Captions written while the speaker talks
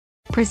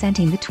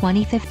Presenting the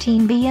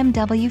 2015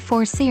 BMW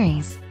 4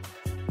 Series.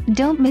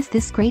 Don't miss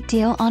this great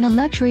deal on a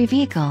luxury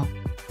vehicle.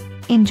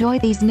 Enjoy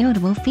these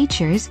notable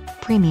features: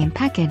 premium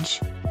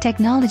package,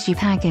 technology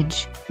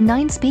package,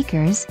 9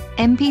 speakers,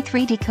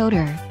 MP3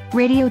 decoder,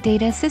 radio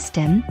data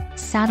system,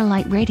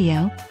 satellite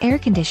radio, air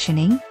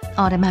conditioning,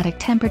 automatic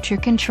temperature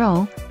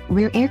control,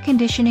 rear air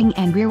conditioning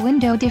and rear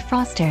window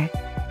defroster.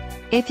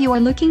 If you are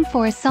looking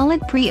for a solid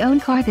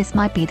pre-owned car, this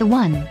might be the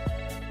one.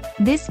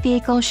 This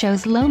vehicle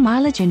shows low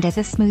mileage and has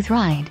a smooth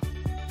ride.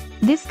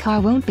 This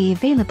car won't be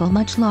available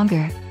much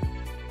longer.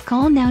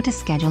 Call now to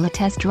schedule a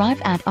test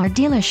drive at our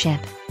dealership.